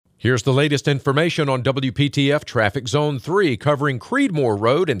Here's the latest information on WPTF Traffic Zone 3 covering Creedmoor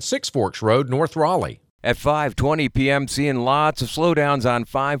Road and Six Forks Road, North Raleigh. At 5:20 p.m., seeing lots of slowdowns on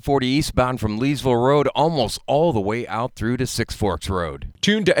 540 eastbound from Leesville Road almost all the way out through to Six Forks Road.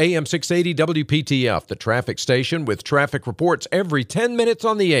 Tune to AM 680 WPTF, the traffic station with traffic reports every 10 minutes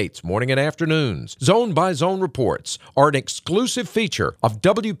on the 8s, morning and afternoons. Zone-by-zone reports are an exclusive feature of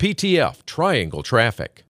WPTF Triangle Traffic.